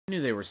I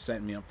knew they were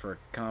setting me up for a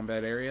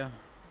combat area.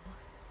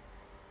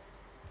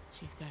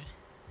 She's dead.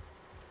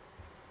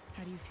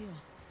 How do you feel?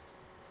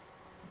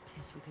 I'm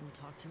pissed we couldn't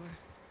talk to her.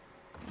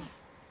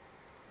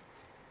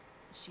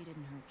 She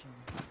didn't hurt Joel.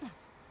 It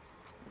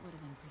would have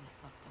been pretty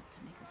fucked up to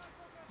make her...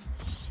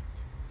 Shit.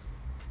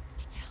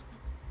 Get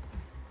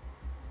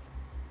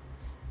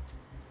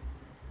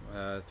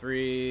down.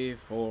 3,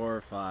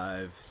 4,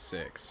 5,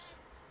 6.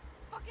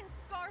 Fucking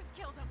scars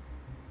killed him.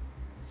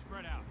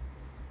 Spread out.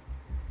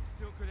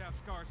 Still could have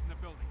scars in the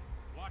building.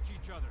 Watch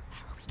each other.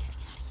 How are we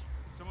getting out of here?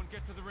 Someone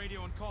get to the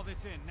radio and call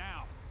this in,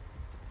 now.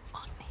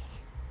 On me.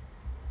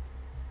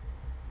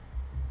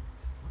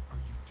 What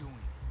are you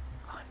doing?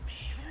 On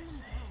me, I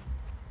say. To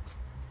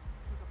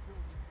the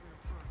building clear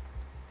first.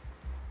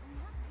 I'm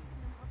not taking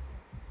them up there.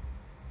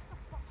 What the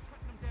fuck's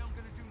cutting them down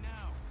gonna do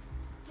now?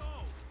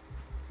 Go!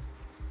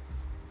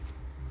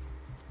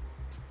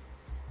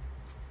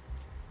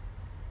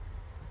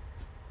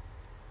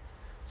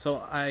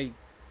 So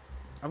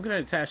I'm gonna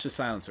attach the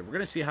silencer. We're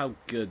gonna see how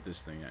good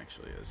this thing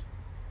actually is.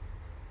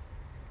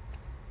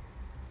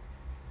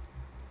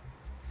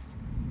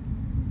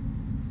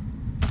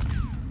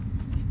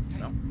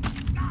 No.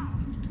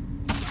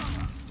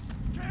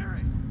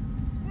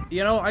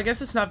 You know, I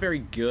guess it's not very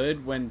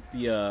good when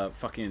the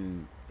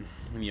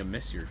when you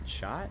miss your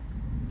shot.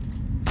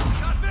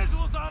 Got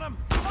visuals on him.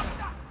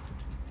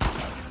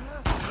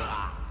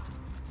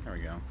 There we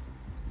go.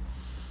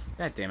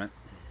 God damn it.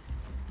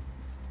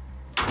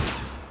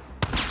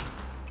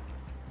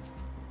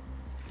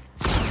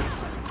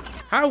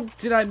 How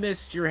did I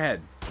miss your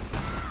head?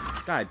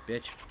 Die,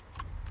 bitch.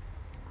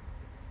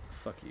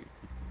 Fuck you.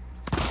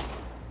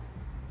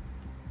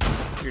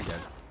 You're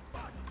dead.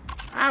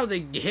 Ow,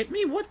 they hit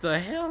me? What the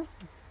hell?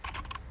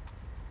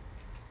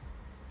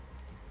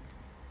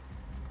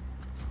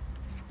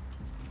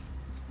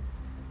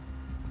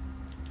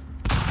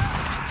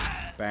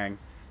 Bang.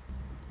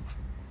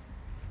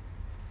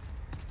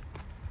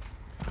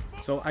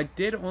 So I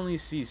did only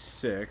see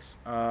 6.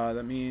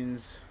 That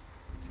means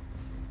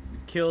we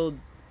killed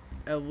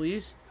at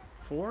least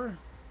 4?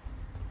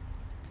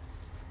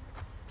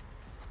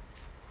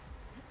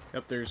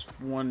 Yep, there's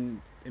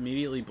one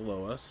immediately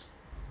below us.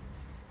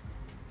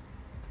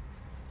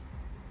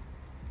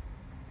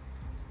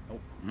 Oh,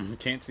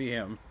 can't see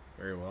him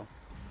very well.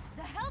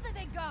 The hell did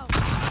they go?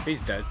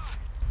 He's dead.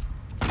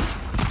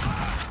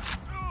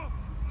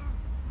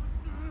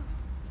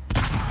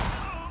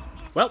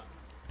 Well,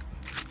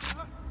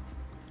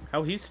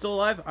 how he's still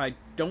alive, I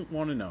don't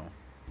want to know.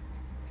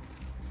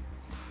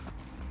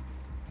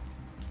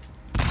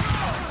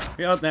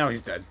 Yeah, now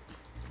he's dead.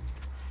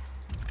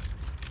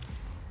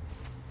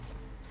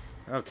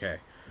 Okay.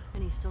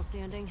 And he's still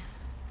standing?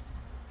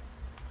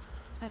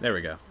 There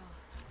we go.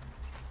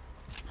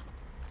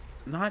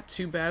 Not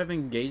too bad of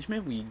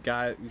engagement. We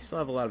still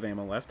have a lot of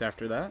ammo left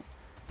after that.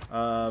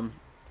 Ah,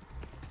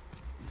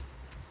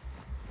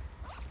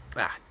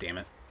 damn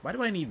it. Why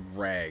do I need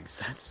rags?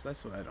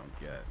 That's what I don't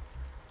get.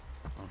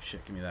 Oh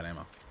shit, give me that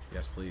ammo.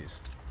 Yes,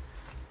 please.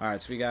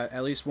 Alright, so we got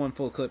at least one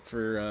full clip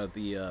for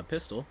the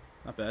pistol.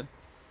 Not bad.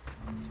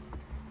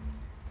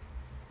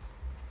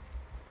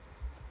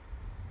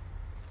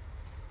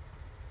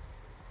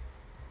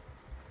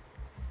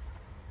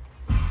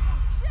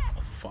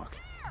 Oh, fuck.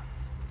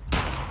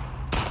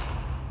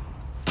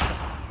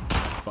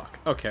 Fuck.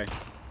 Okay.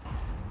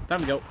 Time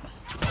to go.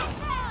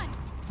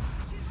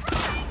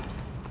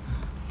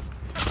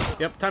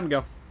 Yep, time to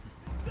go.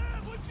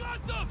 Damn, we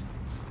got them!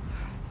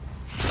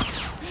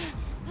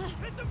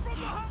 Hit them from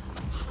behind!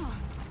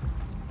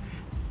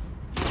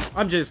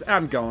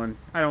 I'm going.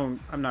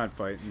 I'm not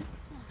fighting.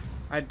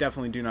 I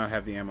definitely do not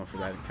have the ammo for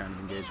that kind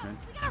of engagement.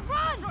 We gotta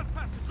run!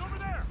 Trespassers over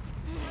there!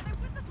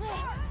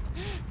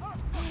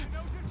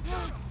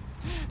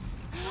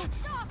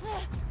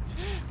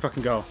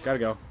 Fucking go. Gotta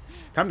go.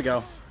 Time to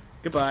go.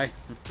 Goodbye.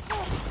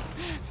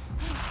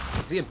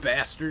 See you,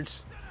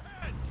 bastards.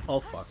 Oh,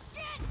 fuck.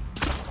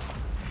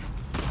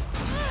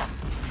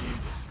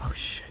 Oh,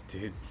 shit,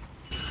 dude.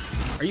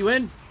 Are you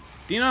in?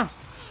 Dina?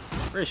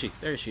 Where is she?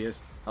 There she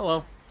is.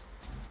 Hello.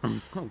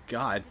 Oh,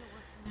 God.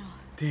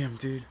 Damn,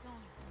 dude.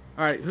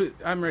 Alright,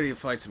 I'm ready to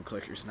fight some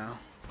clickers now.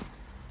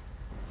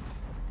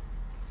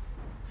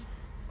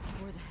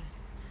 Or the head.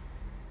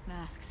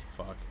 Masks.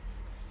 Fuck.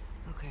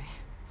 Okay.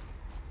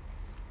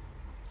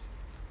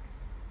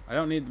 I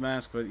don't need the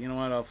mask, but you know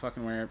what? I'll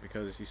fucking wear it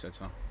because you said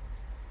so.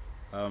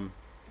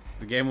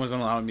 The game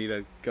wasn't allowing me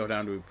to go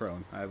down to a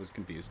prone. I was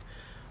confused.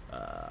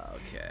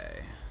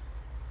 Okay.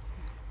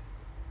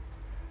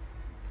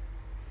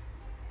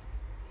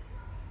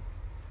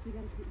 We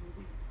gotta keep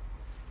moving.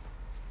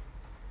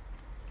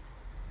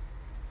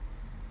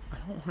 I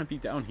don't want to be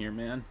down here,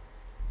 man.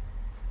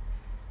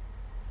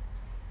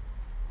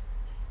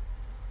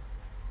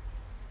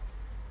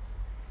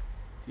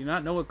 Do you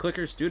not know what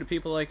clickers do to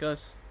people like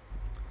us?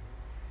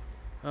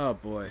 Oh,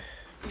 boy.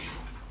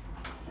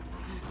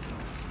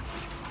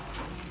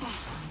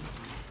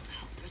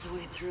 There's a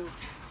way through.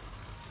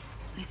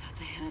 They thought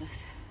they had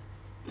us.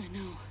 I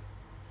know.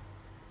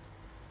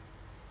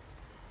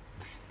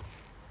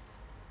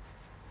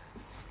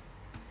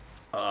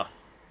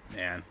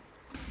 Man.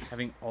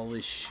 Having all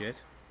this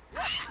shit.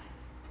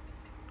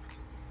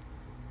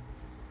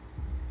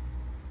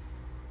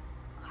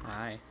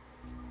 Hi.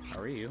 How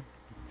are you?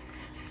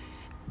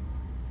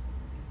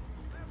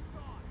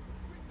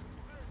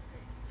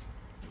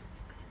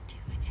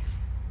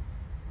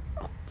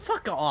 Oh,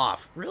 fuck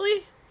off.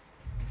 Really?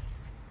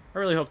 I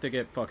really hope they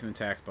get fucking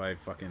attacked by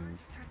fucking...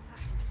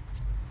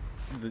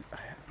 Oh,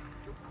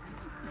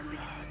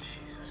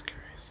 Jesus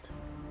Christ.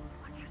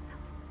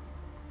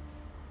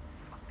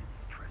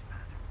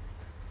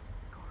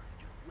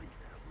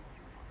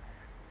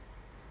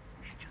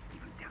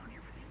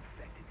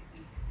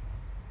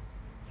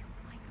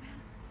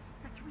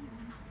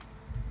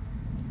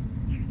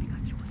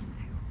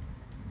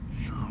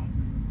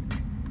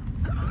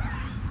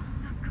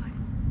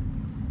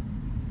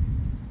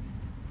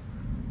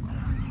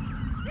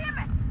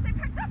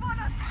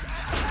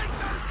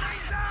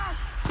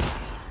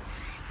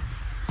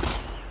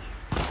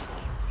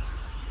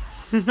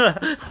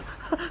 I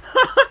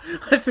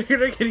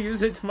figured I could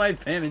use it to my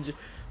advantage.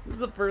 This is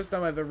the first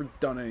time I've ever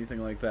done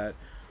anything like that.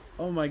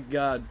 Oh my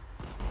god.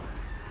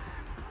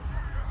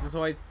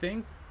 So I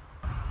think...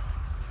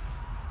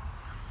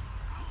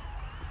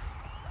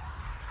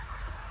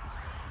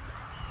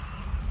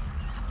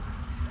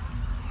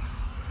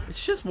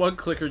 It's just one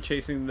clicker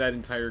chasing that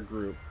entire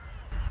group.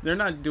 They're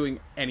not doing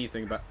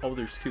anything about... Oh,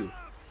 there's two.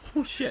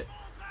 Oh shit.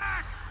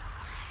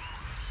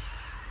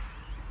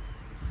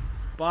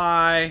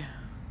 Bye.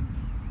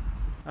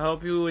 I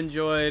hope you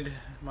enjoyed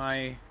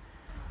my...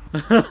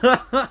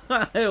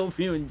 I hope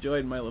you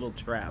enjoyed my little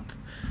trap.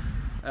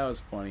 That was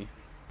funny.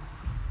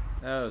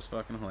 That was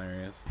fucking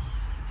hilarious.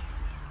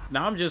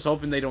 Now I'm just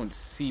hoping they don't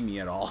see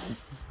me at all.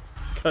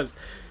 Because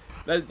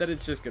that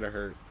it's just gonna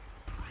hurt.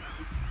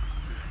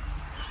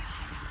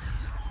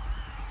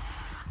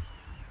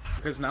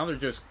 Because now they're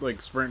just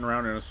like sprinting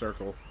around in a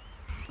circle.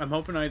 I'm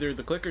hoping either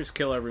the clickers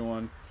kill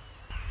everyone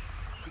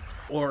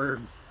or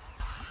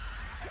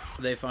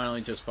they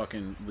finally just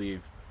fucking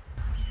leave.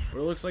 But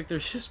it looks like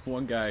there's just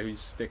one guy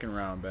who's sticking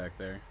around back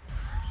there.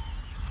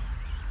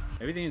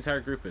 Maybe the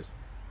entire group is.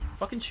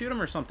 Fucking shoot him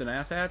or something,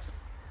 asshats.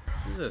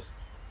 Who's this?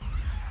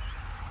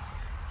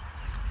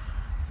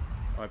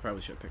 Oh, I probably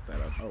should have picked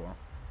that up. Oh well.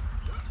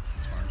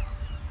 It's fine.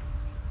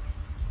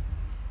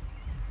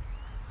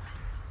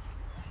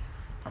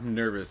 I'm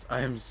nervous.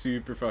 I am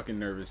super fucking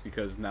nervous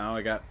because now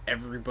I got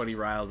everybody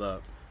riled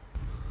up.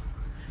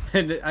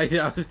 And I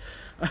was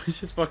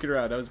just fucking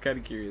around. I was kind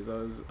of curious. I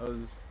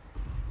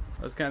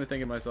was kind of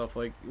thinking to myself,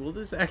 like, will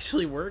this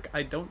actually work?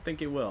 I don't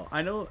think it will.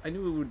 I knew it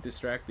would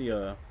distract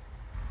the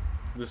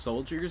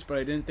soldiers, but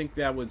I didn't think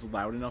that was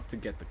loud enough to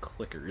get the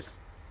clickers.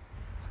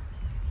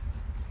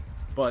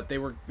 But they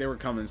were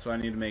coming, so I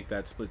need to make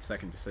that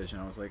split-second decision.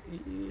 I was like,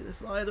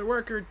 this will either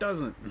work or it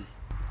doesn't.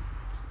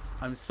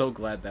 I'm so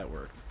glad that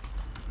worked.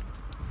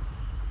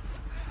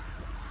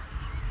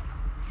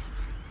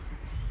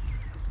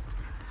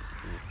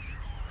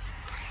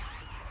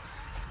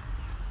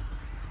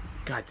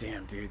 God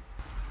damn, dude.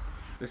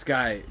 This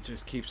guy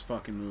just keeps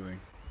fucking moving.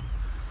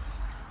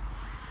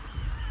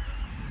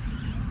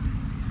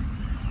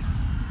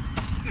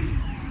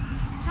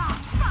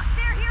 Oh, fuck,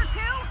 they're here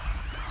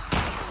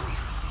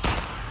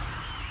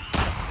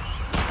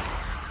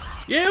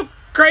too? You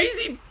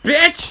crazy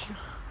bitch!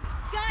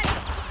 Guys!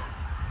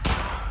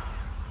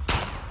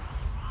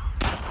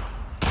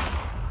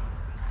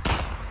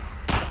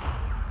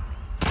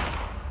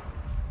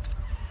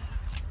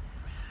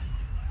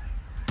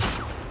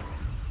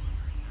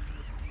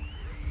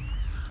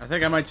 I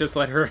think I might just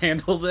let her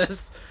handle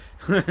this.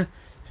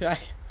 Yeah.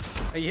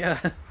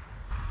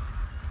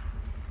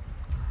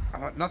 I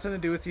want nothing to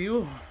do with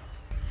you.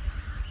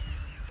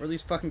 Or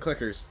these fucking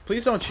clickers.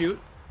 Please don't shoot.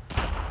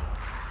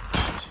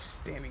 She's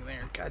standing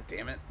there. God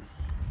damn it.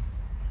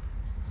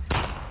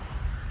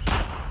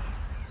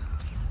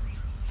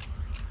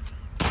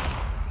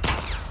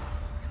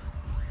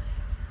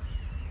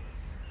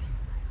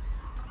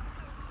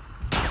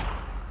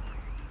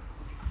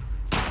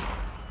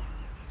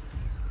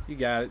 You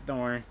got it. Don't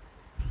worry.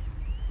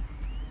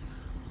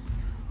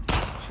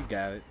 She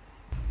got it.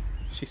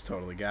 She's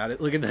totally got it.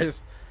 Look at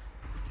this.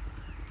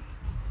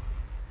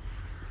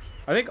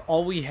 I think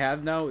all we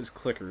have now is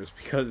clickers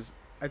because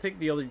I think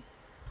the other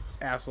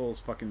assholes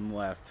fucking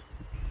left.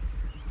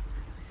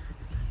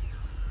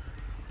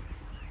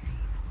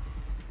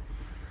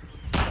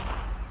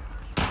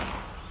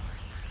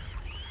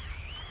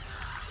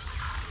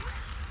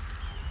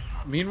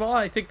 Meanwhile,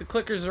 I think the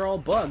clickers are all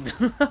bugged.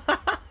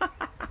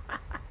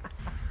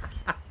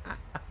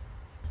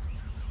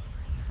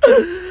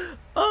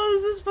 Oh,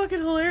 this is fucking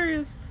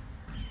hilarious.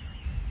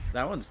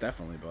 That one's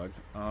definitely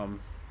bugged. Here,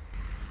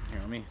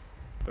 let me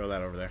throw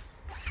that over there.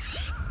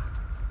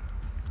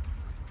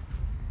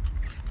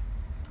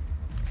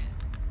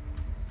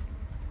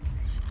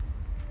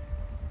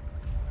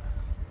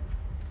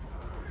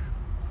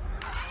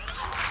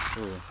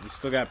 Ooh, we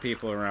still got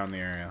people around the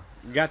area.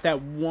 We got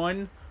that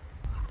one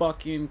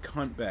fucking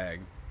cunt bag.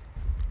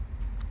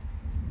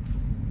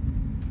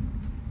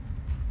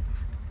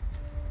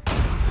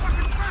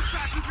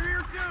 Passenger here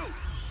too!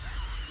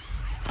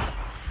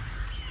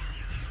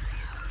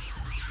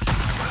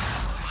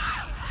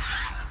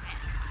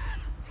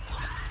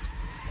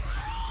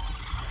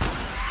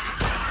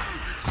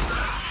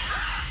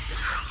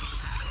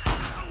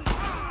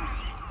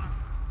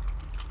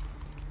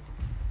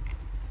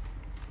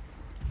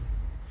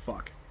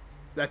 Fuck.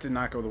 That did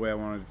not go the way I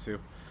wanted it to.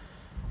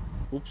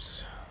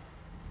 Oops.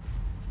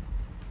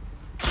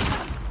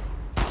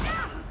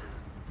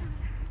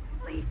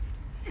 Please,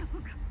 no,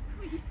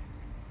 please.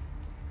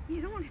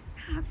 You don't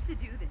have to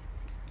do this.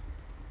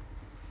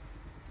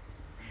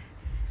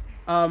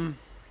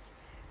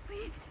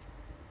 Please,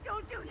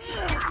 don't do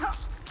this.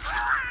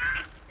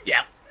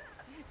 Yeah.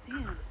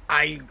 Damn.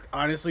 I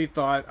honestly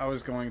thought I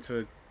was going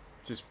to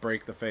just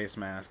break the face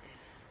mask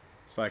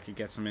so I could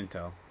get some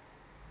intel.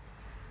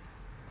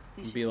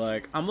 And be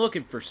like, I'm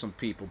looking for some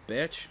people,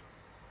 bitch.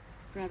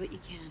 Grab what you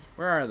can.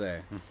 Where are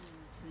they? Let's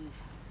move.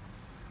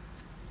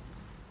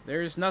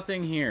 There's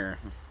nothing here.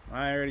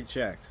 I already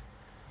checked.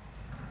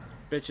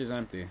 Bitch is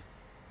empty.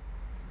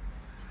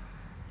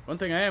 One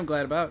thing I am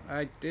glad about,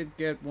 I did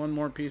get one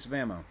more piece of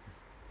ammo.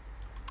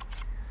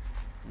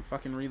 And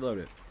fucking reload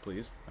it,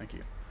 please. Thank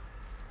you.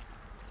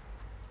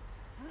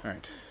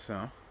 Alright, so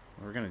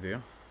what we're gonna do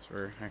is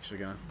we're actually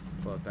gonna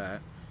pull out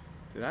that.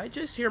 Did I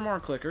just hear more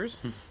clickers?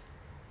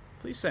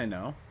 Please say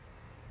no.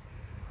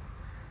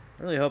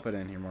 I really hope I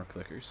didn't hear more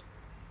clickers.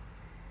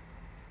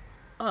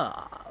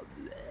 Ah,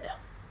 bleh.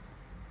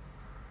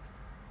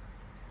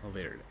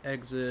 Elevator to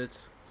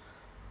exit.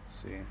 Let's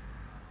see.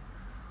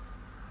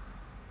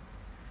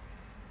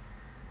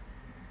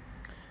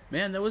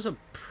 Man, that was a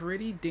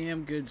pretty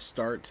damn good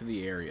start to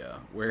the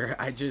area where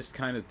I just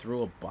kind of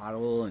threw a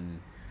bottle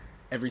and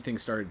everything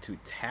started to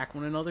attack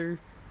one another.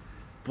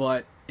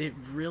 But it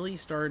really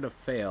started to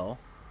fail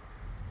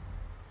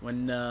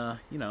when,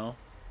 you know,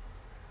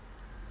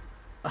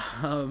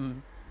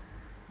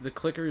 the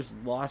clickers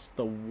lost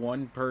the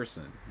one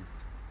person.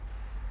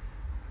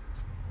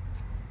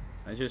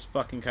 I just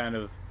fucking kind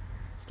of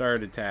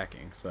started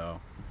attacking,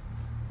 so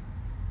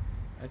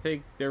I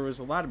think there was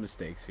a lot of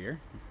mistakes here.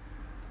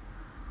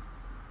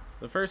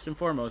 The first and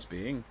foremost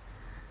being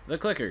the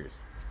clickers.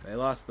 They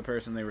lost the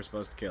person they were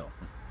supposed to kill.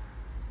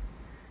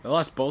 They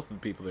lost both of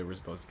the people they were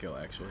supposed to kill,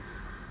 actually.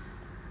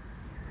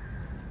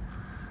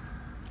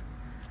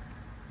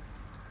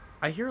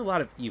 I hear a lot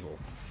of evil.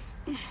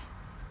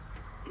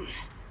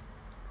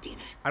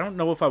 I don't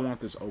know if I want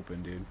this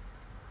open, dude.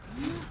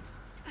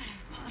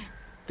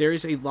 There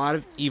is a lot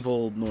of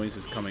evil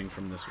noises coming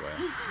from this way.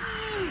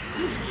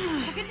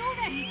 Fucking move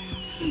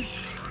it.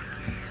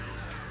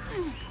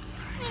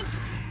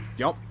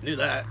 Yup, knew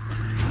that.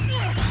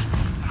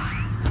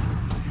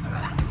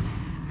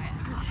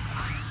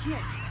 Shit.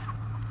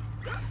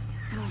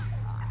 Come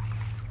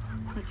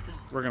on. Let's go.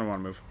 We're gonna want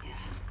to move. Yeah.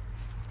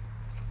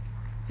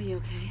 Are you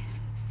okay?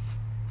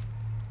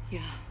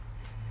 Yeah.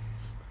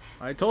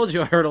 I told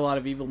you I heard a lot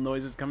of evil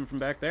noises coming from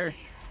back there.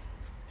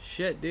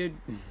 Shit, dude.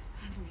 I'm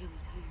really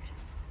tired.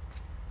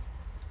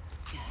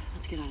 Yeah,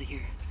 let's get out of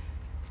here.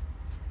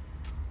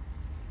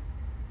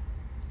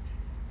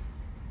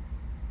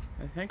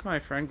 I think my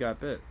friend got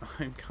bit.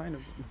 I'm kind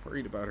of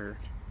worried about her.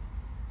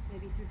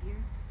 Maybe through here?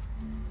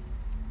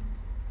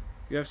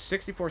 You have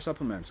 64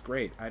 supplements.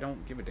 Great. I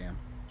don't give a damn.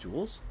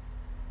 Jules?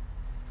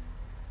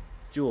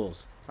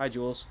 Jules. Hi,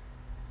 Jules.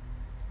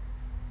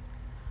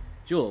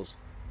 Jules,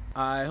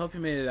 I hope you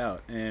made it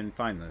out and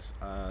find this.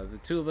 The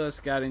two of us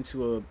got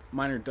into a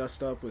minor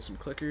dust-up with some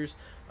clickers,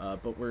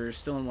 but we're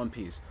still in one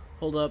piece.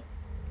 Hold up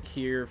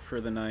here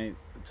for the night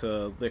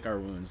to lick our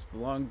wounds. The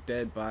long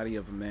dead body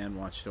of a man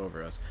watched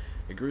over us.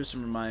 A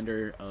gruesome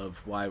reminder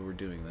of why we're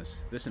doing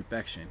this. This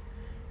infection,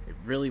 it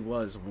really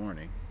was a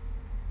warning.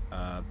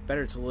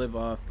 Better to live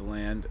off the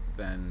land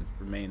than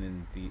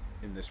remain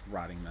in this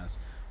rotting mess.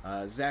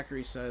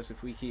 Zachary says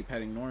if we keep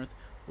heading north,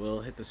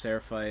 we'll hit the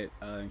Seraphite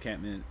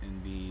encampment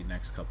in the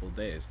next couple of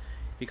days.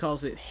 He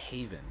calls it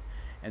Haven,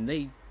 and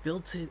they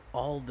built it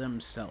all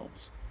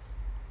themselves.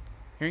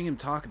 Hearing him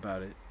talk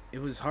about it, it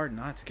was hard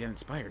not to get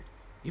inspired,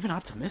 even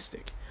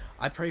optimistic.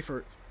 I pray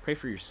for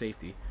your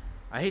safety.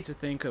 I hate to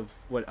think of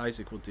what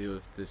Isaac will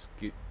do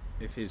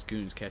if his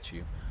goons catch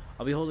you.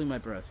 I'll be holding my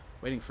breath,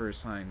 waiting for a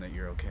sign that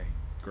you're okay.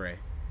 Gray.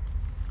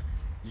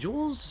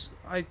 Jules,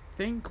 I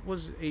think,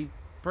 was a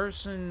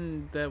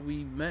person that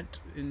we met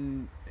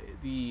in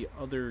the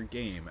other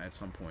game at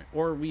some point.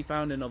 Or we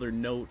found another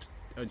note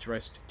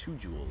addressed to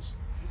Jules.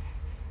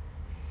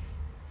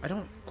 I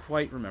don't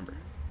quite remember.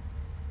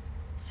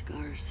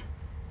 Scars.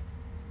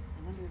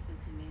 I wonder if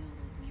that's who made all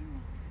those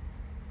murals.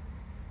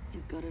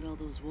 And gutted all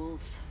those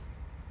wolves.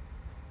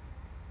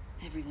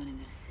 Everyone in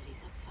this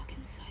city's a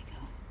fucking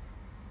psycho.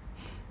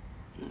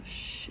 No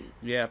shit.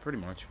 Yeah, pretty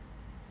much.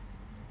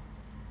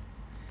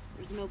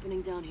 There's an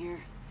opening down here.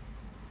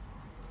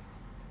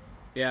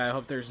 Yeah, I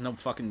hope there's no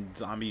fucking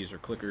zombies or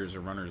clickers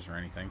or runners or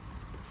anything.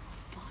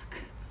 Fuck.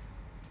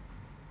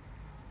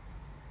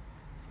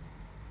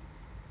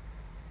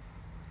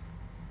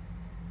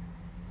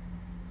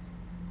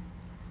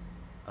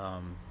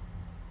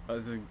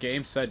 The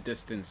game said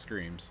distant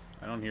screams.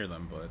 I don't hear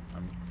them, but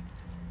I'm...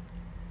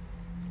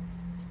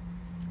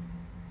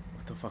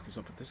 What the fuck is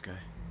up with this guy?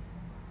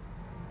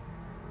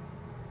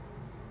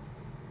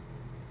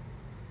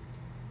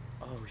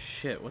 Oh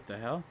shit, what the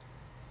hell?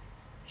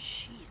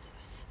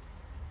 Jesus.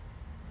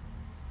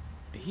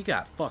 He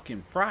got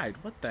fucking fried.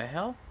 What the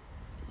hell?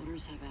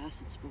 Bloaters have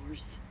acid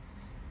spores.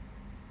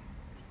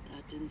 But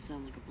that didn't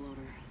sound like a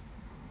bloater.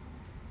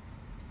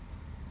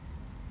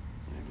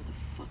 Whatever the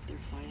fuck they're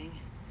fighting,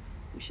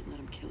 we should let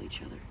them kill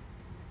each other.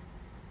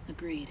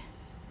 Agreed.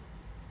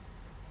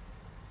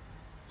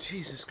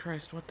 Jesus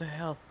Christ, what the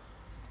hell?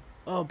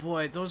 Oh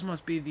boy, those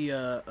must be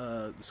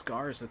the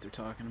scars that they're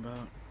talking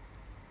about.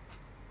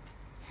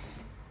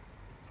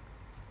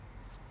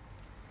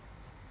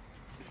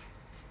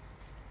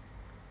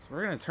 So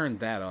we're gonna turn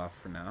that off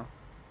for now.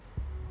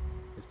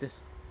 Is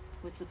this...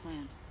 What's the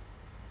plan?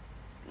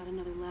 Got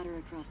another ladder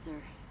across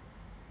there.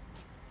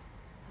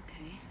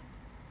 Okay.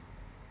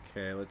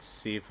 Okay, let's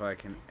see if I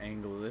can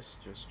angle this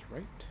just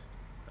right.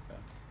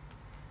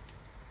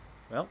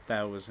 Well,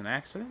 that was an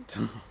accident.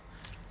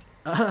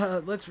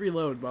 Let's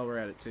reload while we're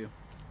at it, too.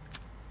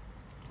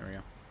 There we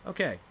go.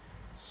 Okay,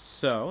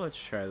 so let's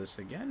try this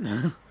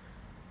again.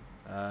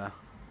 The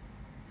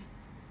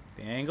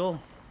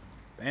angle.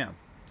 Bam.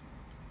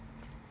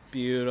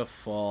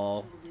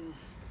 Beautiful.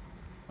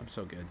 I'm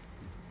so good.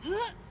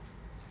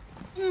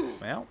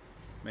 Well,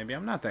 maybe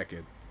I'm not that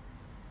good.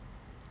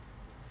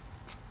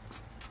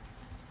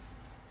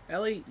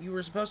 Ellie, you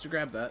were supposed to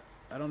grab that.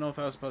 I don't know if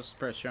I was supposed to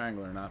press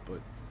triangle or not, but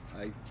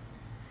I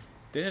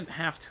didn't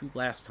have to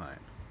last time.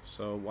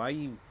 So why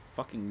you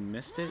fucking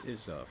missed it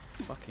is it's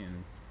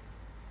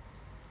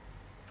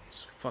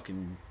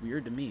fucking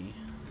weird to me.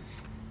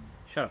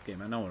 Shut up,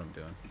 game. I know what I'm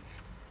doing.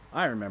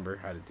 I remember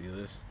how to do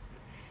this.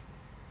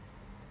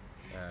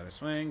 Gotta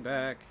swing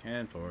back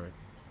and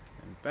forth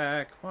and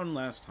back one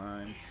last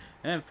time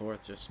and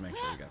forth just to make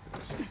sure we got the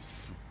distance.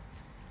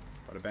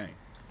 Bada bang.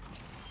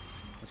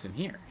 What's in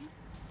here?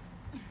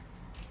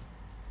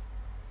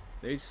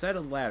 They set a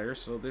ladder,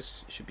 so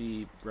this should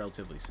be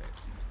relatively safe.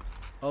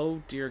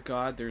 Oh dear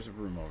God, there's a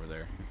room over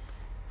there.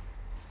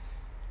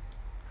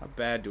 How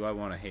bad do I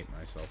want to hate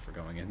myself for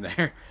going in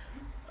there?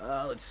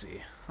 Let's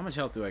see. How much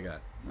health do I got?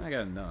 I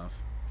got enough.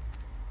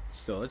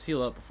 Still, let's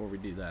heal up before we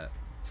do that.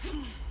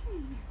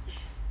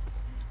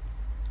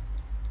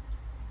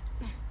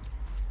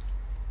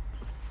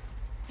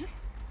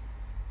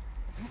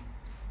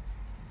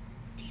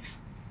 Dina,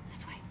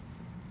 this way.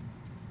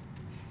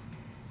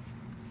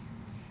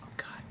 Oh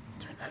God,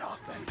 turn that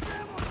off then. Just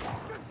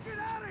get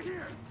out of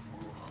here!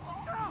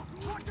 No!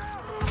 Watch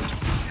out!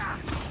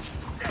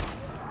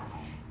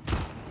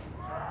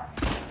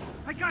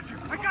 I got you!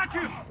 I got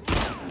you!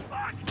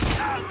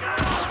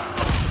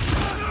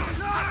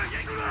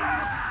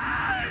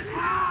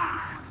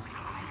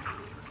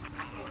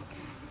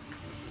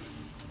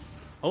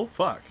 Oh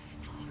fuck.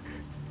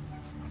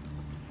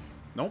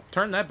 Nope,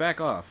 turn that back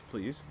off,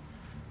 please.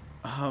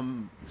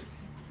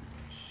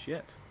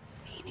 Shit.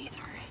 Me neither.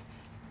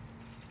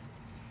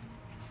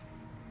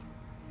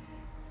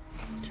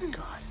 Dear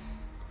God.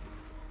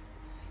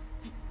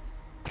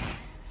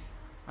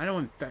 I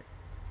don't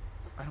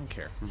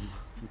care.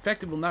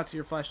 Infected will not see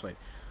your flashlight.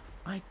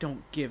 I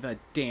don't give a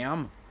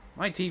damn.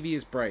 My TV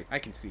is bright. I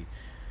can see.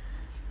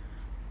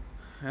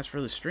 As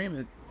for the stream,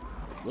 it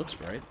looks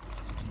bright.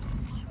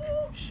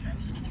 Oh, shit.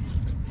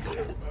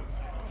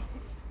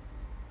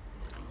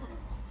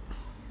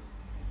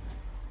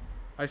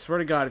 I swear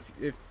to God,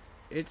 if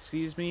it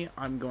sees me,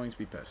 I'm going to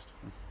be pissed.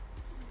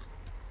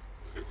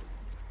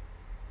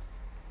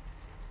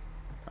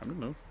 Time to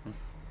move.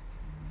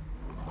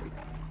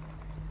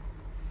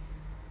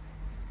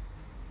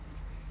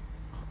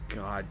 Oh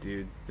God,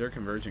 dude. They're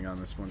converging on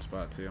this one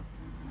spot, too.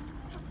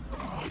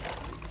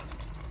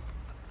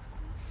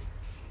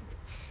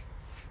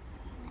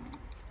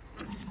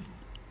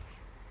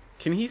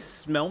 Can he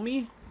smell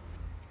me?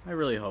 I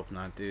really hope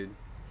not, dude.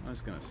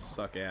 That's gonna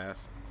suck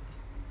ass.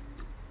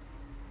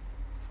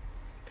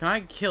 Can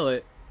I kill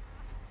it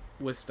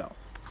with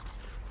stealth?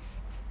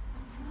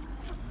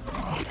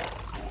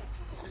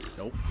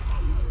 Nope.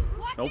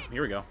 Nope,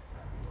 here we go.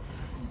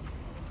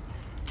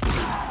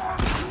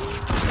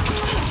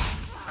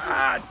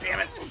 Ah, damn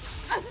it.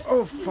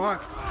 Oh,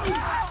 fuck.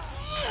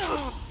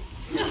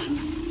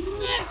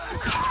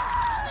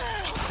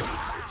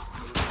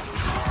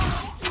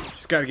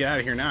 Just gotta get out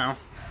of here now.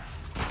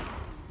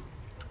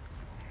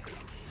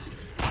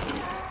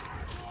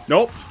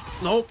 Nope.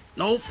 Nope.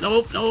 Nope.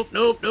 Nope. Nope.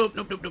 Nope. Nope. Nope.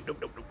 Nope. Nope. Nope.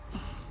 Nope. Nope.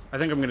 I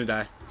think I'm gonna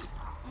die.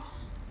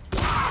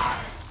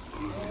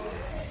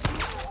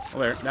 Oh,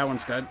 there. That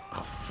one's dead.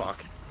 Oh,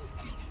 fuck.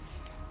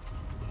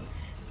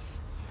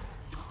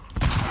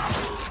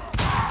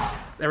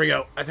 There we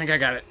go. I think I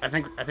got it. I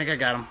think I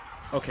got him.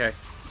 Okay.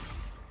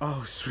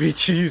 Oh, sweet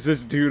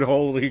Jesus, dude.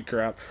 Holy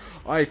crap.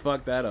 I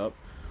fucked that up.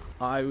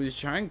 I was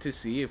trying to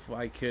see if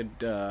I could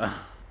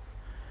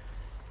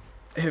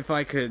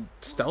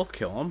stealth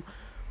kill him,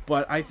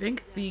 but I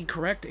think the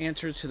correct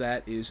answer to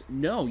that is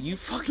no, you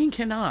fucking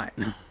cannot.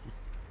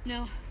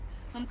 No,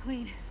 I'm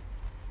clean.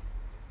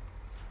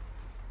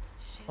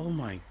 Shit. Oh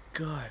my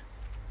god.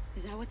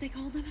 Is that what they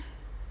call them?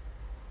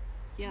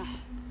 Yeah.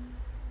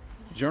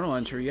 Journal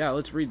entry. Yeah,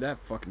 let's read that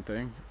fucking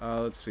thing.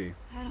 Let's see.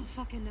 I don't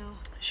fucking know.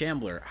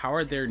 Shambler. How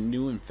are there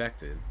new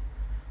infected?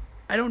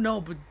 I don't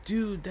know, but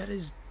dude, that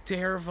is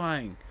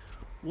terrifying.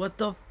 What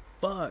the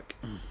fuck?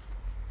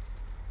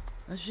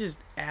 That's just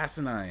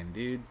asinine,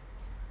 dude.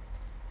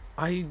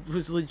 I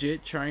was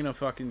legit trying to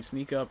fucking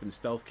sneak up and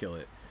stealth kill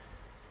it.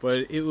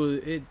 But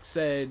it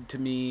said to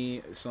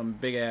me some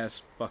big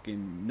ass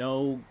fucking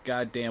no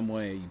goddamn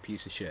way, you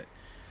piece of shit.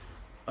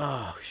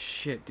 Oh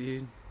shit,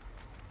 dude.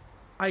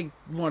 I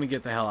want to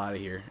get the hell out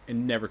of here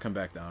and never come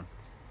back down.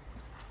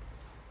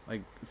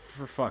 Like,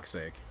 for fuck's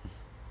sake.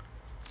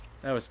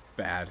 That was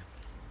bad.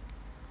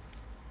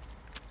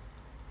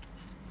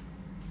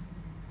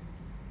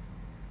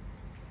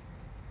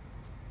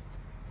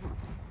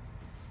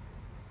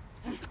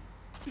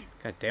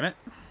 God damn it.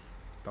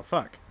 The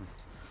fuck?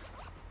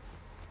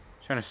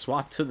 Trying to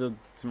swap to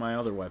my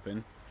other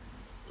weapon.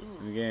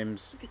 Ugh, The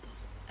game's... Look at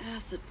those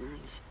acid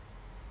burns.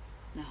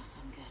 No,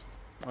 I'm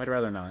good. I'd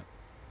rather not.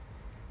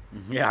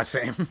 Yeah,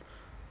 same.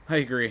 I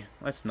agree.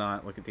 Let's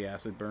not look at the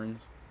acid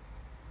burns.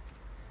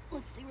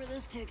 Let's see where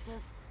this takes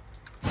us.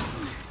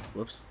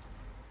 Whoops.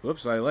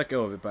 Whoops, I let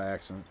go of it by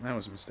accident. That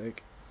was a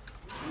mistake.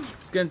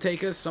 It's gonna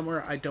take us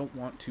somewhere I don't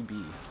want to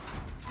be.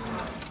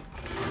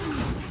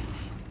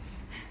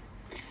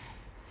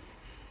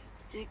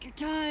 Take your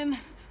time.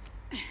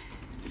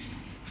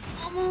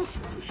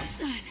 Almost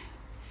done.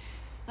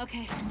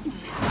 Okay.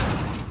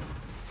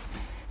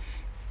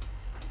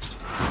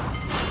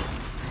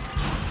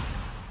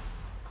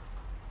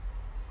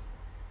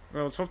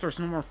 Well, let's hope there's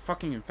no more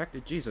fucking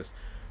infected. Jesus.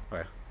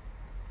 Okay.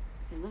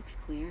 It looks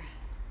clear.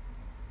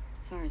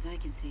 As far as I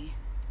can see.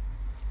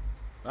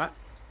 Ah,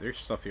 there's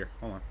stuff here.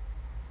 Hold on.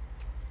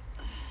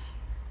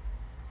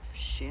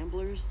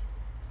 Shamblers?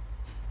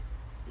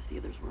 As if the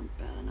others weren't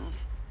bad enough.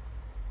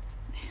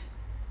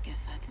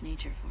 Guess that's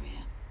nature for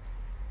you.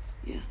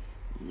 Yeah,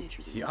 well,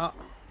 nature's a Yeah.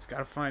 It's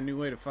gotta find a new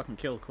way to fucking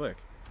kill quick.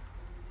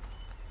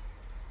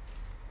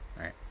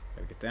 Alright.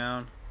 Gotta get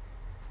down.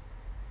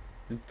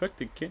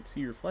 Infected can't see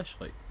your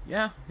flashlight.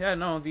 Yeah,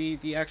 no,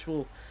 the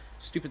actual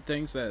stupid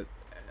things that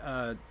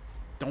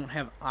don't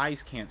have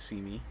eyes can't see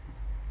me.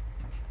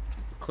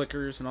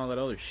 Clickers and all that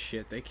other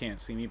shit, they can't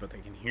see me, but they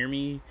can hear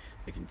me,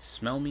 they can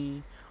smell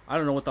me. I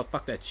don't know what the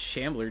fuck that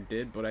Shambler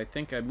did, but I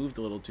think I moved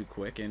a little too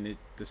quick and it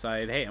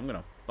decided, hey, I'm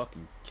gonna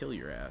fucking kill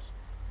your ass.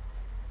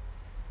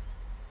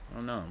 I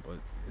don't know, but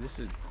this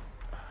is...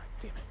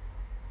 damn it.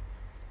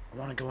 I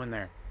want to go in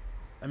there.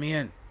 Let me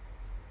in.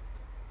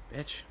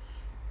 Bitch.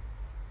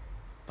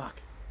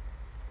 Fuck.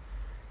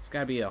 There's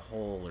gotta be a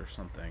hole or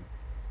something.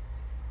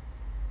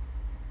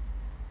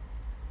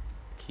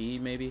 Key,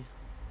 maybe?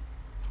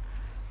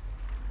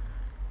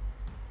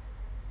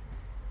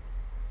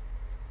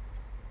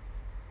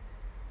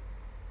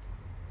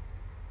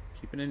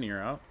 Keep an ear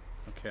out.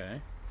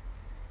 Okay.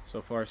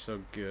 So far,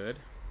 so good.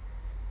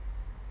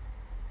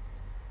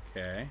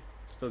 Okay.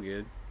 Still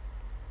good.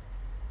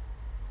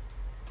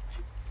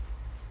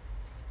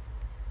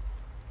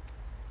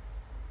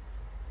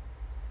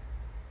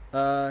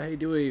 Hey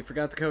Dewey,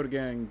 forgot the code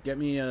again. Get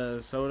me a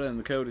soda and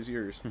the code is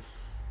yours.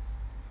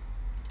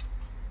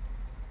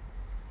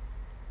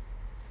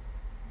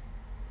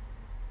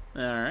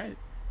 Alright.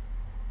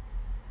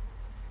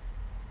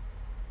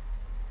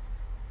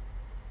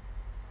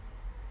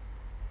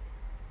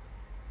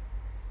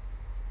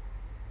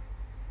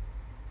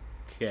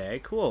 Okay,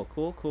 cool.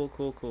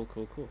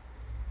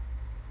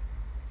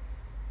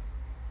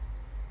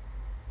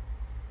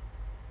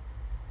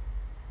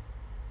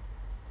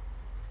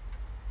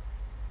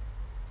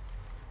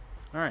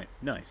 Alright,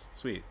 nice.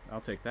 Sweet.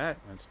 I'll take that.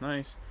 That's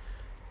nice.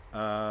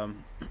 I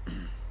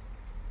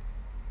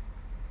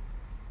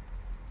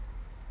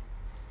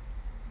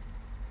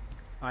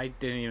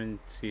didn't even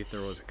see if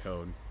there was a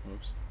code.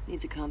 Oops.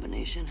 Needs a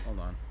combination. Hold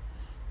on.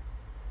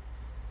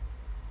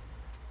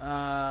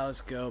 Let's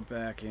go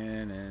back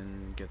in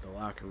and get the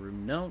locker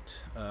room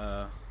note.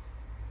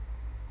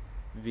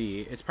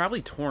 V. It's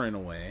probably torn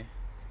away.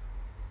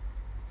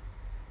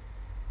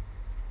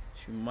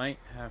 She might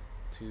have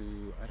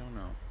to... I don't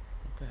know.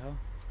 What the hell?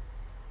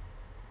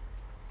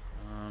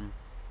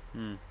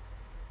 I'm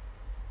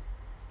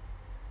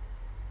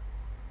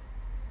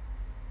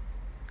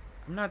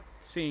not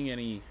seeing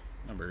any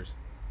numbers.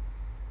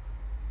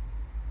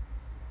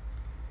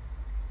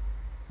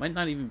 Might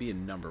not even be a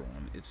number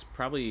one. It's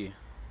probably...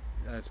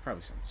 it's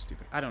probably something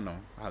stupid. I don't know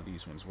how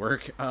these ones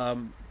work.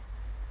 Yeah,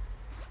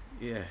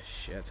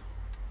 shit.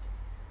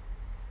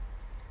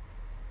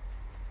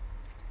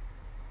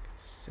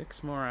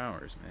 6 more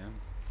hours, man.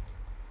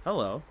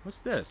 Hello, what's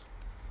this?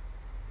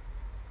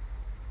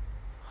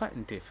 What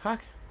in the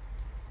fuck?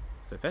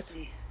 Flip it.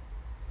 Hey,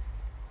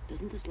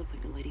 doesn't this look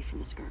like the lady from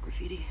the scar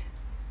graffiti?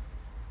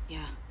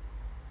 Yeah.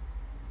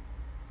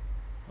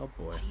 Oh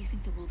boy. Why do you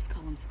think the wolves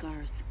call them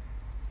scars?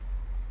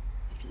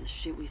 After the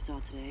shit we saw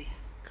today.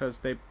 Because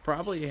they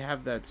probably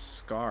have that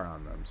scar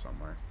on them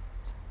somewhere.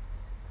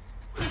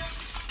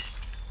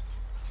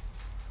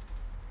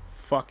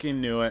 Fucking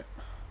knew it.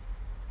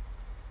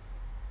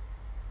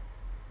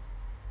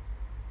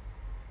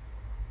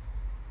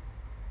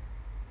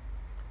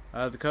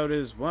 The code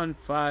is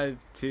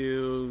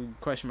 152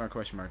 question mark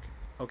question mark.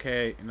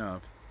 Okay,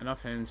 enough.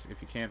 Enough hints.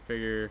 If you can't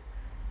figure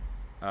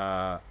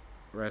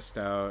rest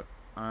out,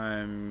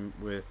 I'm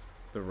with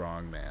the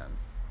wrong man.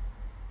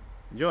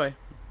 Enjoy.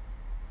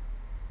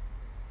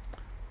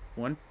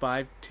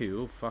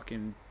 152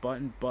 fucking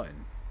button.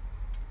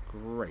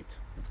 Great.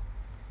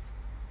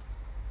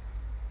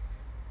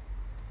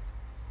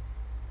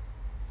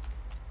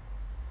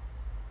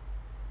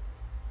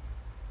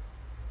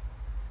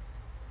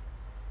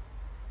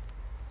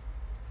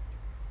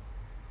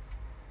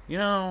 You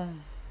know,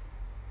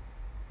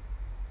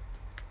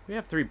 we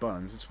have 3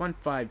 buttons. It's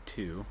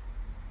 152.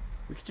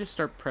 We could just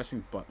start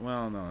pressing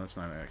well, no, that's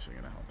not actually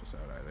going to help us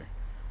out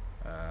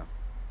either.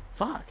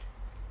 Fuck.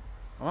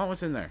 I want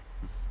what's in there.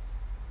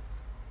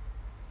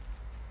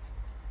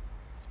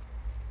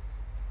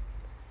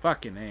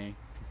 Fucking A.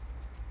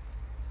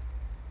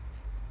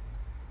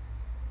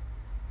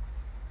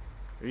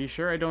 Are you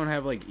sure I don't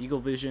have, like, eagle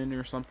vision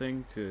or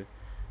something to,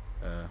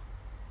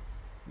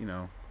 you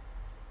know,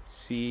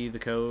 see the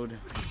code?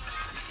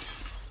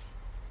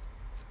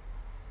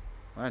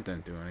 Well, that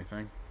didn't do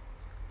anything.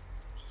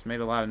 Just made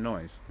a lot of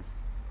noise.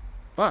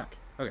 Fuck.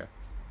 Okay.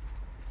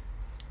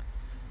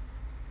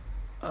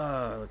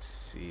 Let's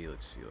see.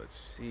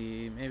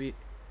 Maybe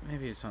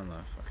it's on the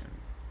fucking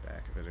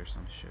back of it or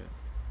some shit.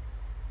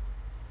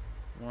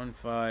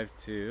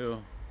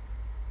 152.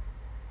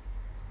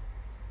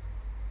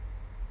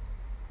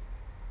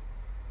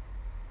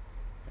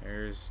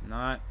 There's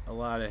not a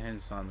lot of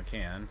hints on the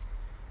can.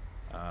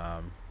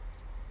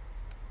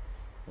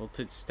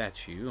 Wilted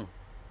statue.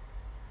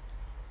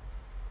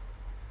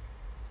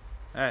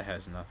 That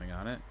has nothing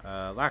on it.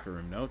 Locker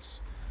room notes.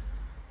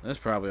 This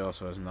probably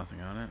also has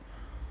nothing on it.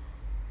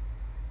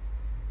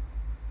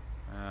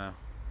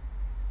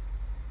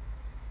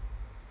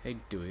 Hey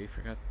Dewey,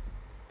 forgot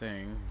the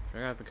thing.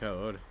 Forgot the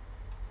code.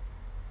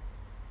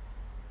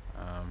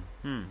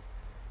 I'm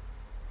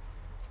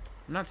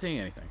not seeing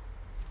anything.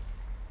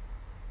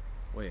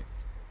 Wait.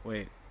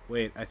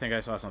 I think I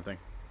saw something.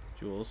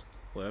 Jules,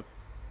 flip.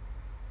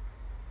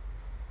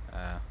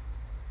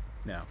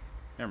 No.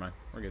 Never mind.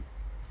 We're good.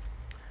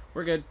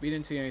 We're good. We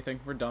didn't see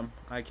anything. We're dumb.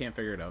 I can't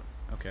figure it out.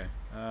 Okay.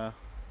 What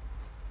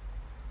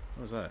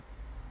was that?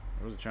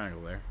 There was a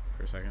triangle there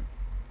for a second.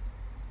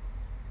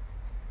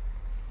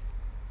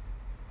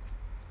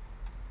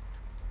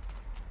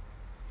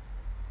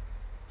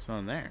 What's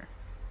on there?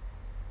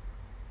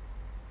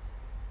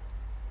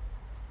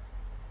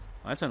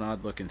 Well, that's an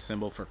odd looking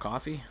symbol for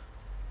coffee.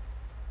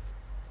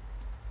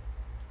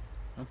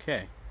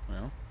 Okay.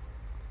 Well.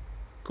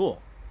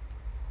 Cool.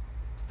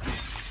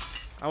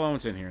 I want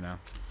what's in here now.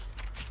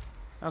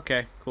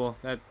 Okay, cool.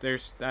 I'm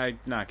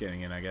not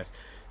getting in, I guess.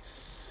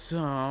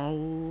 So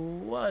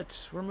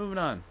what? We're moving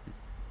on.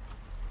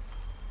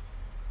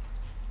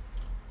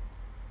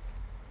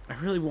 I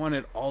really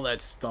wanted all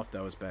that stuff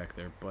that was back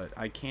there, but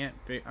I can't.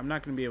 I'm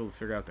not going to be able to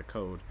figure out the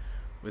code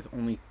with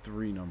only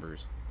 3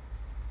 numbers.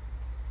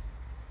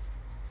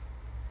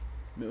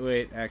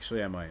 Wait,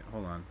 actually, I might.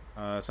 Hold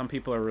on. Some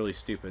people are really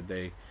stupid.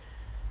 They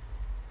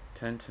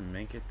tend to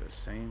make it the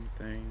same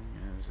thing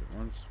as it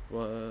once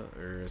was,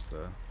 or as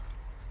the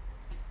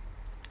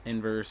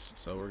inverse.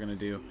 So we're gonna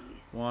do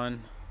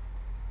 1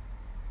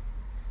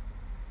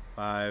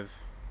 5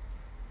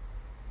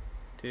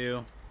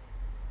 2.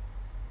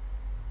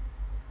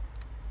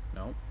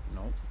 Nope,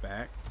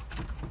 back.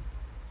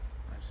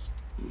 That's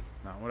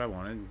not what I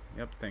wanted.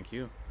 Yep, thank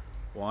you.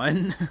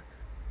 1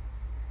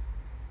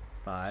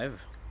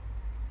 5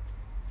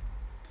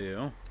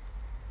 2.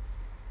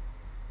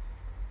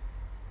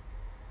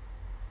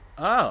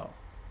 Oh,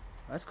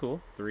 that's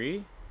cool.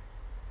 3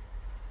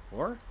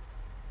 4.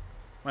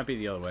 Might be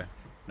the other way.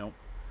 Nope.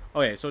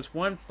 Okay, so it's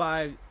 1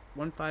 5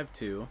 1 5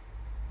 2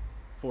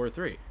 4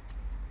 3.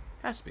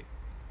 Has to be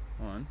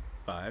 1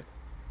 5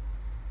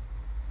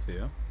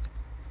 2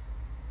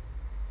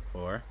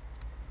 4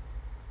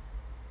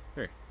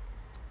 3.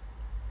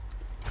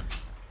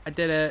 I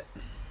did it.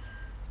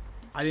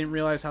 I didn't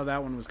realize how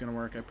that one was gonna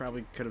work. I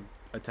probably could have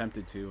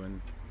attempted to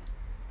and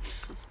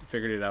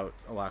figured it out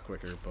a lot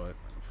quicker, but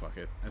fuck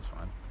it. It's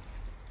fine.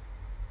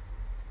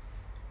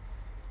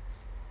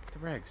 Get the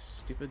regs,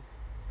 stupid.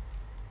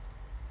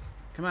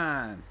 Come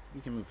on.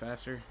 You can move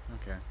faster.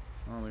 Okay.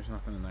 Well, there's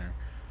nothing in there.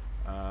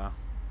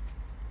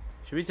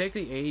 Should we take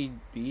the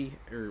AED?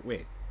 Or,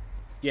 wait.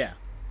 Yeah.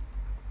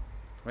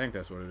 I think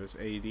that's what it is.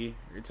 AED.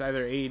 It's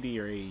either AED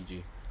or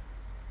AEG.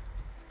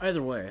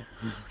 Either way.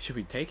 Should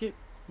we take it?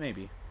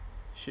 Maybe.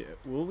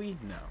 Will we?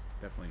 No.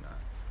 Definitely not.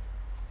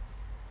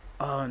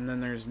 Oh, and then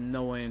there's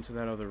no way into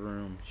that other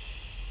room.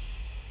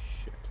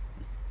 Shit.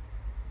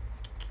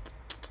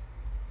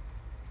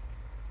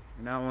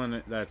 Not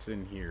one that's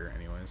in here,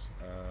 anyways.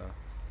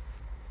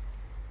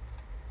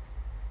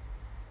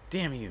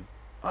 Damn you.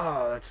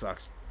 Oh, that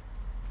sucks.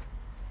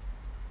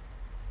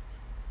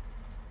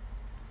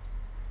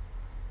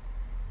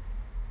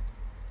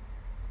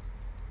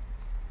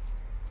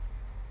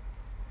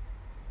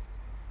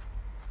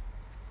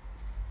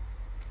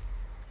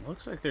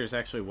 Looks like there's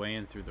actually a way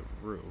in through the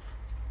roof.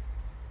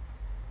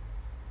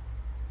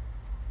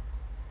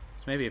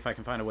 So maybe if I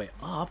can find a way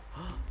up.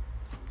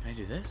 Can I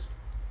do this?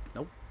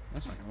 Nope.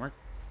 That's not gonna work.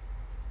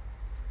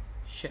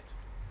 Shit.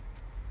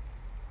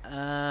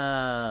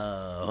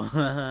 Oh.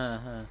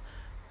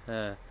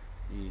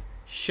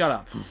 Shut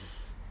up.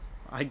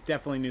 I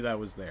definitely knew that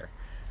was there.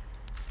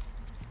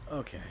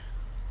 Okay.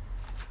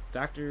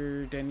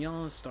 Dr.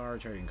 Daniela's star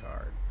trading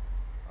card.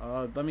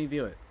 Let me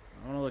view it.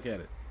 I want to look at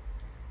it.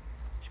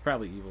 She's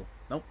probably evil.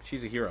 Nope,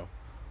 she's a hero.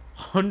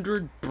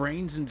 100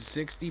 brains and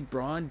 60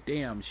 brawn?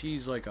 Damn,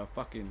 she's like a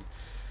fucking...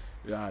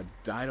 I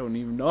don't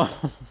even know.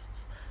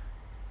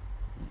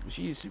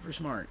 She's super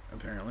smart,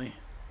 apparently.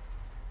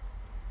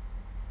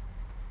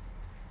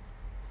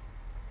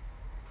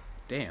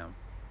 Damn.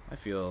 I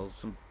feel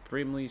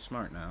supremely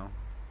smart now.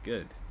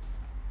 Good.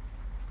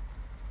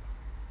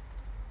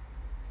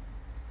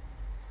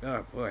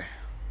 Oh, boy.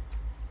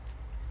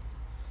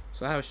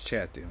 So how's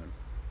chat doing?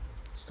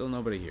 Still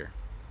nobody here.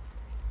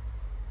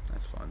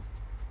 That's fun.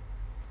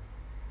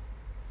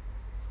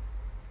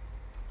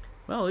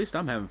 Well, at least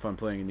I'm having fun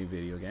playing a new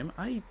video game.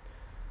 I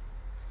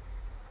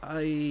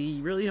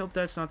really hope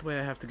that's not the way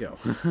I have to go.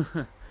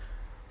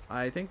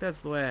 I think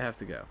that's the way I have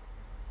to go.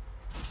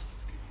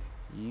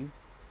 You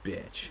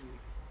bitch.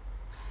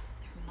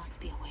 There must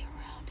be a way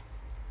around.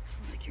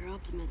 I like your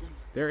optimism.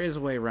 There is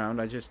a way around,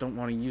 I just don't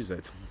want to use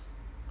it.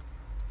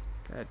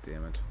 God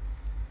damn it.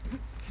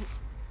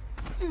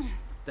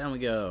 Down we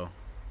go.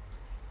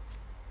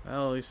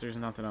 Well, at least there's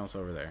nothing else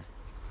over there.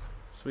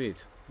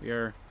 Sweet. We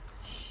are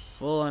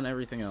full on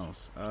everything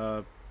else.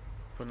 Put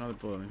another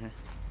bullet in here.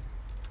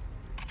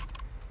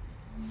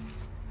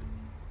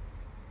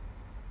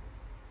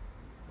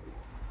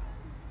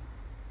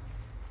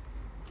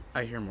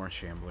 I hear more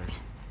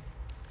shamblers.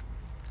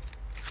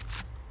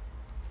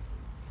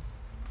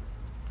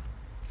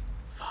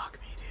 Fuck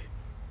me, dude.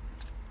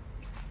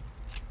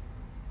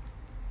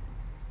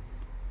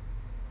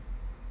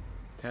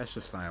 Attach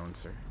the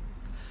silencer.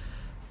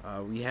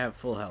 We have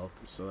full health,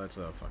 so that's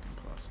a fucking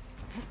plus.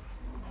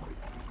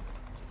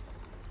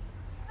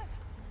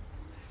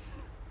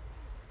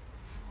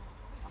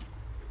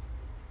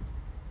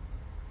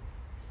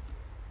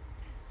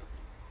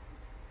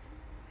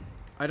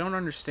 I don't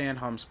understand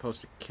how I'm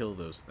supposed to kill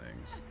those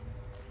things.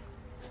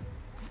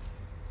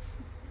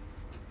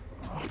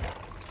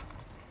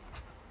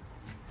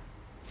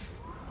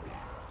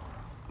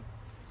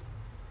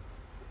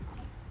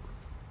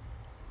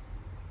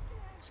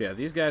 So yeah,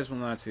 these guys will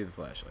not see the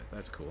flashlight.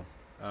 That's cool.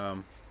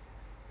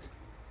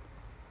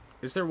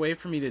 Is there a way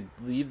for me to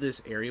leave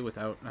this area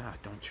without... I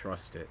don't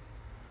trust it.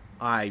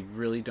 I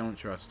really don't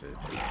trust it.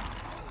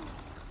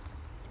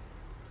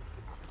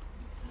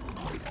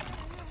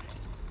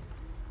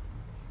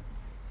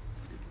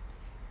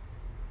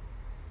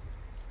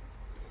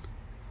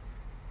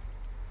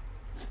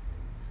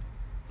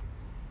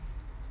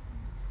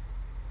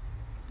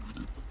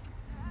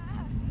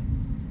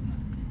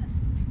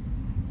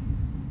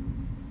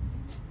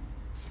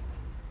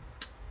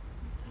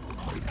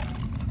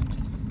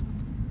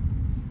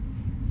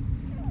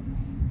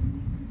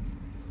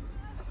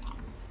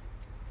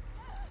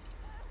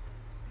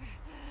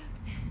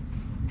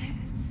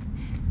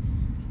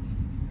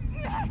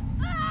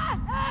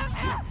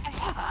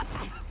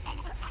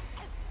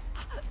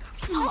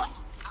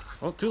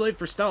 Well, too late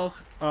for stealth.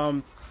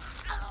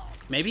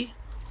 Maybe?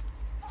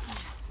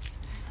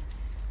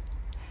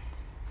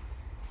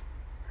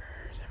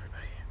 Where's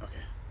everybody?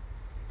 Okay.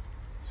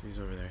 So he's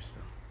over there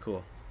still.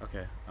 Cool.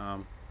 Okay.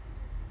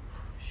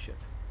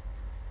 Shit.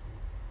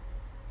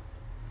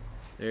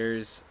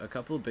 There's a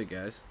couple of big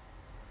guys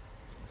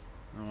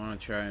I want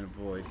to try and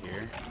avoid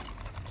here.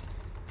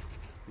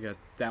 We got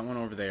that one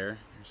over there.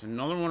 There's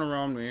another one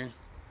around me. You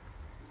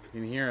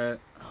can hear it.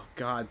 Oh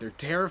god, they're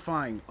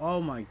terrifying. Oh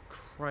my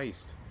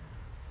Christ.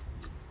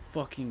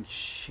 Fucking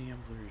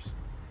shamblers.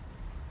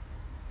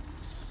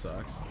 This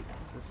sucks.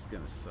 This is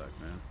gonna suck,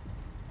 man.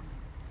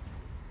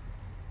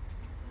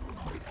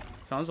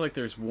 Sounds like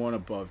there's one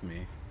above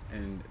me,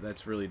 and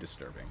that's really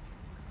disturbing.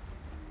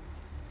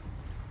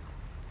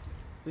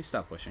 Please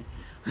stop pushing.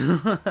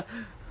 Just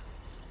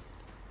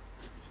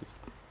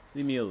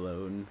leave me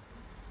alone.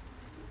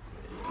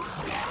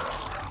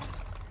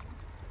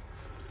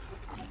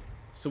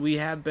 So we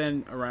have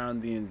been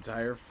around the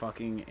entire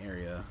fucking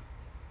area.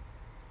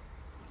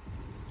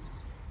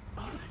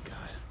 Oh, thank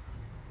God.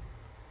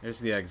 There's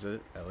the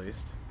exit, at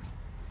least.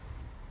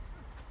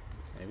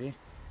 Maybe?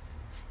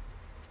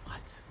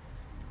 What?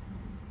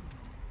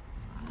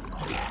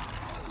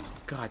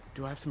 God,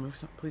 do I have to move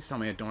something? Please tell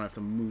me I don't have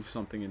to move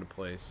something into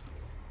place.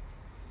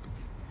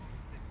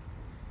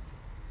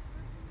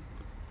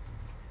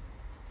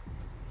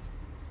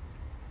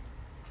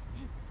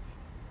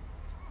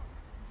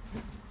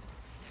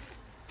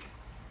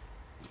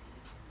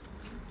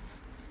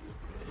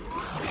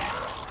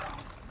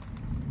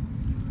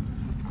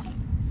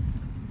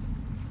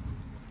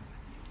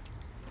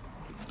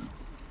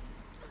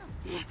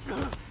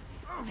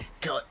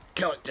 Kill it.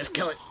 Kill it. Just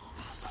kill it.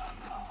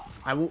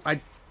 I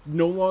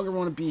no longer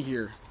want to be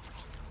here.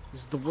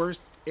 This is the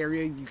worst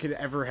area you could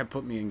ever have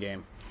put me in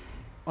game.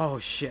 Oh,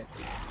 shit.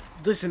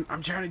 Listen,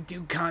 I'm trying to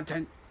do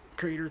content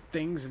creator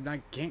things and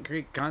I can't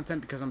create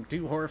content because I'm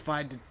too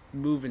horrified to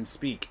move and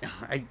speak.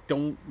 I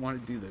don't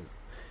want to do this.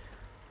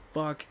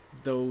 Fuck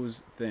those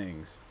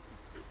things.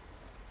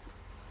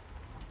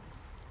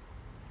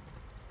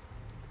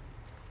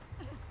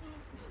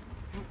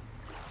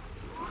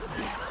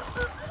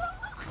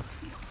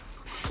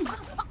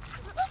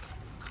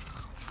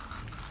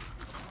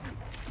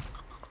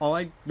 All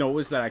I know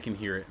is that I can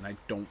hear it, and I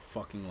don't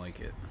fucking like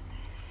it.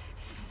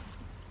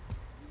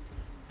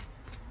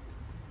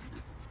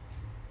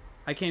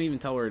 I can't even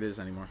tell where it is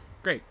anymore.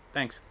 Great,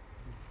 thanks.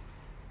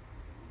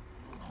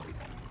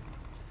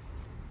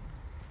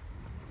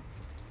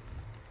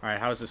 Alright,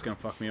 how is this gonna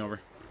fuck me over?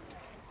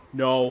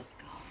 No.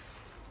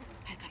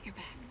 I got your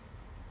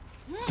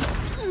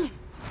back.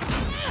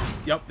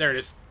 Yep, there it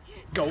is.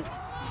 Go.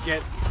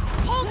 Get.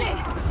 Hold it!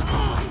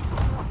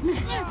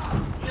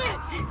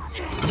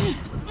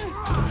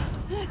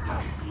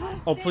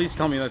 Oh, please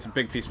tell me that's a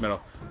big piece of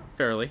metal.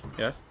 Fairly,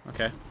 yes.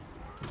 Okay.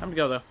 Time to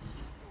go, though.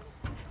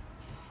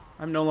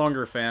 I'm no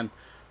longer a fan.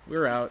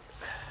 We're out.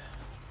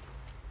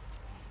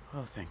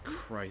 Oh, thank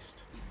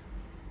Christ.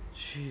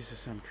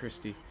 Jesus, I'm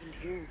Christy.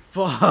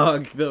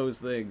 Fuck those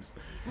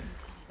things.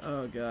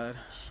 Oh, God.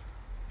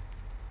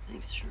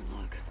 Thanks,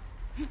 Sherlock.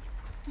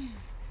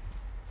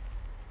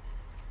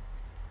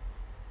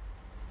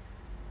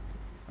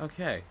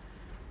 Okay.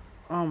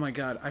 Oh my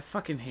God, I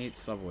fucking hate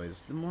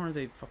subways. The more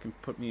they fucking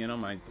put me in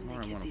them, the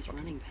more I want to fucking...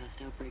 running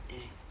past outbreak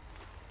day.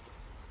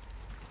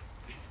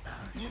 Oh,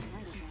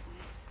 jeez.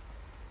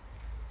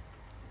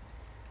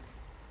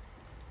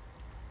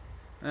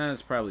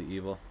 That's probably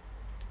evil.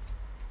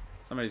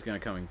 Somebody's gonna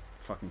come and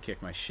fucking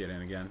kick my shit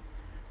in again.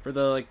 For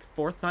the, like,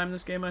 4th time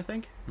this game, I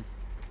think?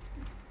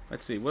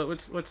 Let's see,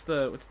 what's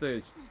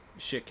the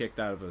shit kicked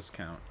out of us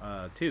count?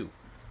 2.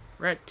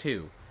 We're at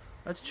 2.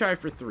 Let's try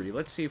for 3.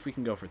 Let's see if we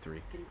can go for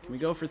 3. Can we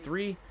go for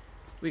 3?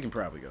 We can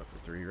probably go for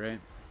 3, right?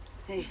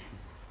 Hey,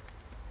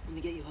 let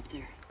me get you up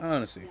there.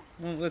 Honestly,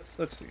 well, let's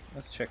see.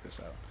 Let's check this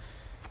out.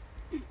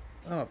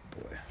 Oh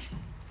boy.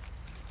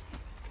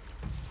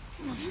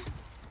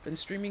 Been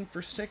streaming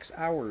for 6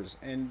 hours,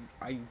 and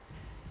I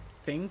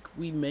think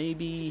we may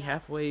be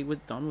halfway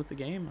done with the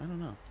game. I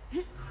don't know.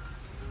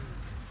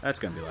 That's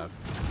gonna be loud.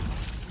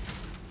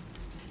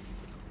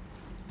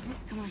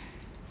 Come on.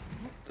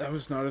 That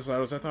was not as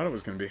loud as I thought it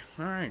was gonna be.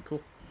 All right,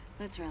 cool.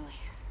 Let's rally.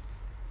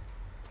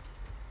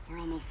 We're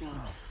almost out.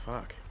 Oh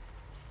fuck.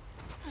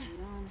 Hold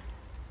on.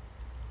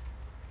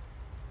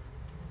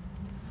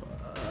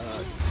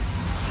 Fuck.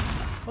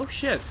 Oh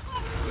shit.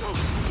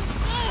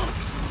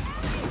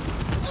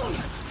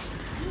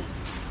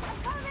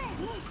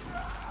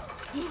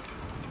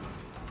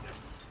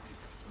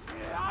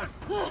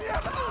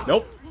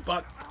 Nope.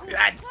 Fuck.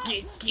 Ah,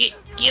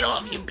 get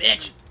off, you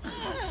bitch.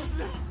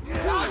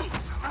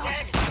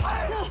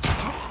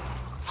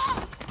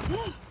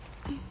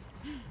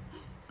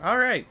 All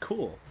right,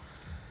 cool.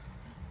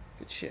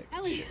 Good shit. Good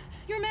Ellie, shit.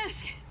 your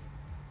mask.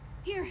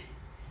 Here,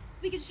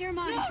 we can share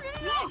mine.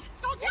 No!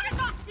 Don't take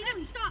it off!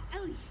 Ellie, stop!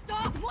 Ellie,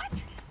 stop! What?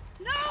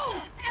 No!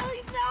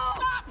 Ellie, no!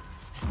 Stop!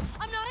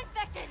 I'm not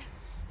infected.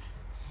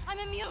 I'm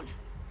immune.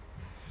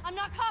 I'm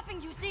not coughing,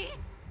 do you see?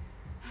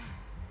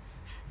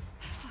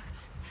 Fuck.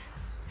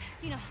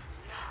 Dina.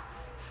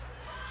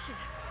 Shit.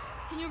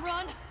 Can you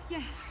run?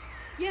 Yeah.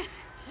 Yes.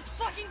 Let's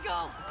fucking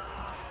go!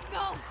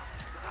 Go!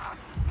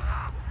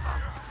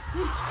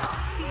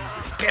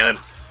 Get him.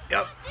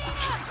 Yep.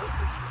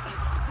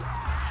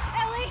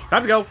 Ellie!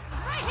 Time to go.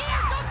 Right here!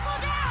 Don't slow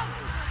down!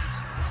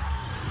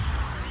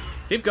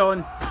 Keep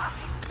going.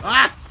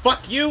 Ah,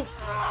 fuck you.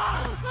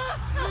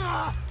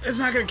 It's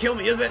not gonna kill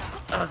me, is it?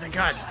 Oh, thank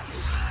God.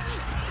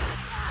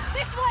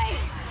 This way!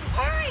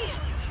 Hurry!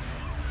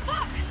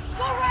 Fuck!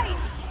 Go right!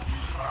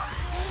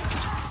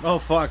 Oh,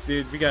 fuck,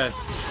 dude. We got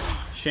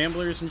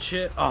shamblers and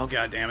shit. Oh,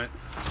 God damn it.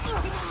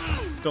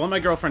 Don't let my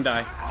girlfriend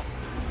die.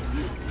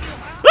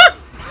 Ah!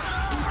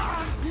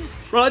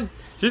 Run!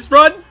 Just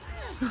run!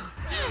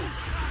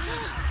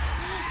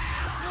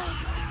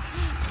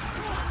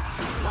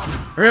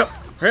 Hurry up!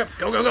 Hurry up!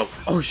 Go, go, go!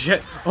 Oh,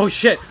 shit! Oh,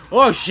 shit!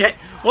 Oh, shit!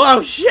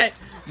 Oh, shit!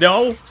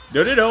 No!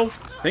 No, no, no!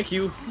 Thank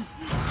you.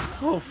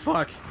 Oh,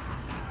 fuck.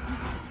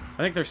 I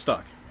think they're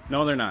stuck.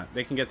 No, they're not.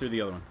 They can get through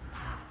the other one.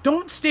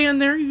 Don't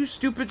stand there, you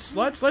stupid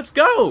sluts! Let's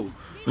go!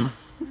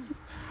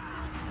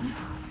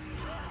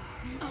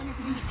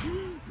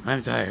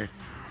 I'm tired.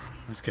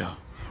 Let's go.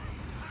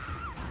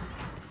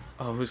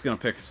 Oh, who's gonna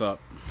pick us up?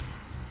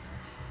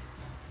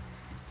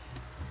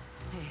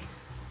 Hey.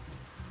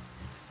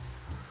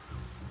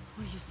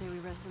 What do you say we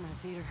rest in that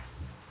theater?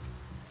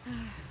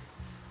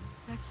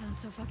 That sounds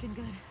so fucking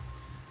good.